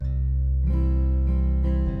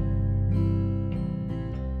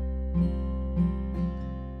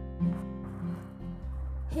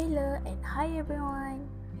Hi everyone.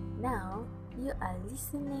 Now you are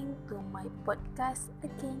listening to my podcast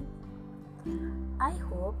again. I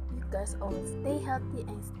hope you guys all stay healthy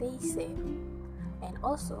and stay safe. And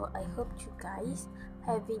also I hope you guys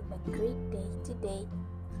having a great day today.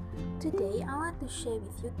 Today I want to share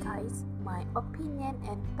with you guys my opinion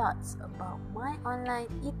and thoughts about my online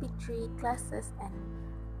EP3 classes and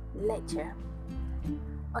lecture.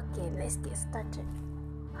 Okay, let's get started.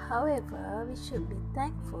 However, we should be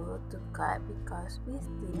thankful to God because we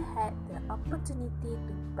still had the opportunity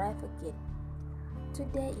to breathe again.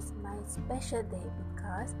 Today is my special day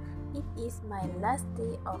because it is my last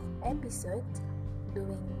day of episode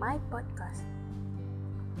doing my podcast.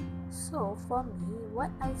 So for me,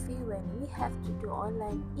 what I feel when we have to do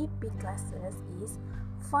online EP classes is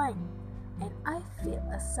fun, and I feel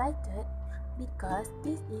excited because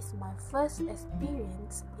this is my first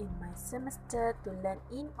experience in my semester to learn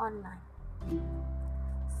in online.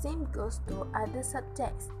 Same goes to other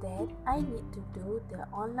subjects that I need to do the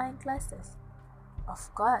online classes.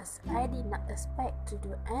 Of course, I did not expect to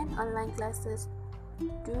do an online classes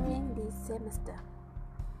during this semester.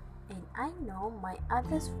 And I know my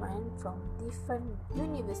other friends from different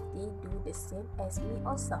university do the same as me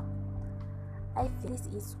also. I feel this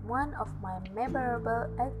is one of my memorable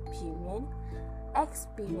experience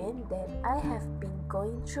that I have been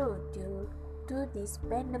going through due to this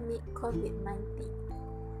pandemic COVID-19.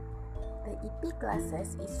 The EP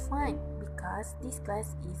classes is fun because this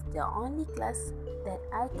class is the only class that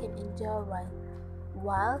I can enjoy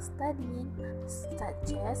while studying,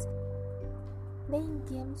 such as playing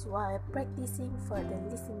games while practicing for the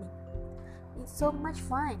listening. It's so much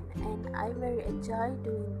fun and I very enjoy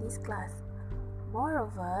doing this class.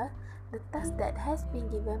 Moreover, the task that has been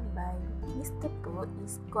given by Mr. Pooh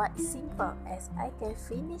is quite simple as I can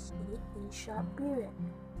finish it in short period.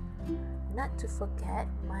 Not to forget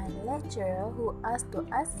my lecturer who asked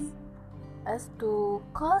us to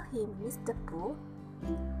call him Mr. Pooh.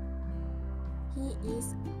 He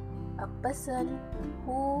is a person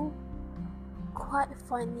who quite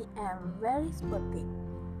funny and very sporty.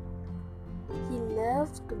 He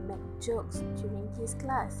loves to make jokes during his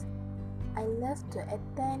class. I love to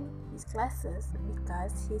attend his classes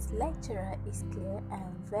because his lecture is clear and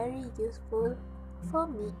very useful for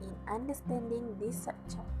me in understanding this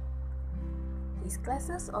subject. His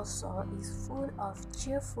classes also is full of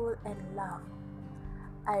cheerful and laugh.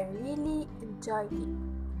 I really enjoyed it.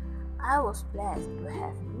 I was blessed to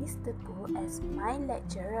have Mr. Pooh as my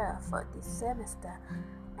lecturer for this semester,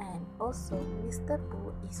 and also Mr.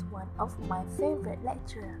 Pooh is one of my favorite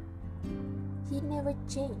lecturers. He never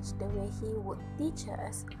changed the way he would teach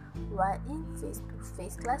us while in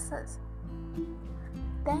face-to-face classes.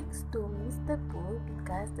 Thanks to Mr. Pooh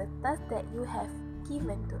because the task that you have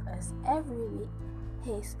given to us every week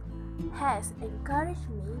has encouraged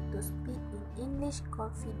me to speak in English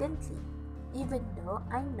confidently, even though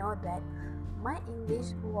I know that my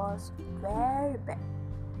English was very bad.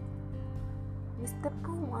 Mr.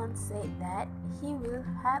 Pooh once said that he will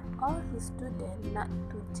help all his students not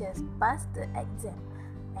to just pass the exam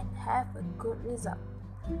and have a good result,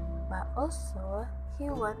 but also he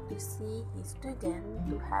wants to see his students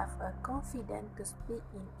to have a confidence to speak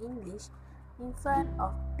in English in front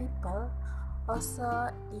of people, also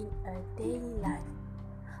in a daily life.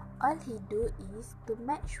 All he do is to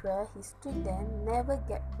make sure his students never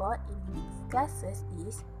get bored in his classes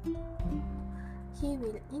is he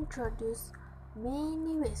will introduce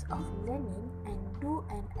many ways of learning and do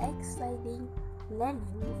an exciting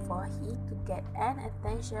learning for him to get an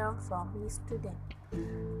attention from his student.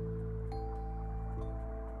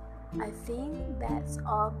 I think that's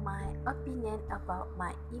all my opinion about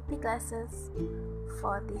my EP classes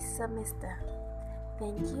for this semester.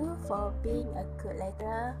 Thank you for being a good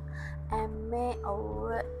lecturer, and may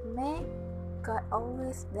God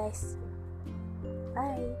always bless you.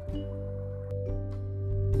 Bye.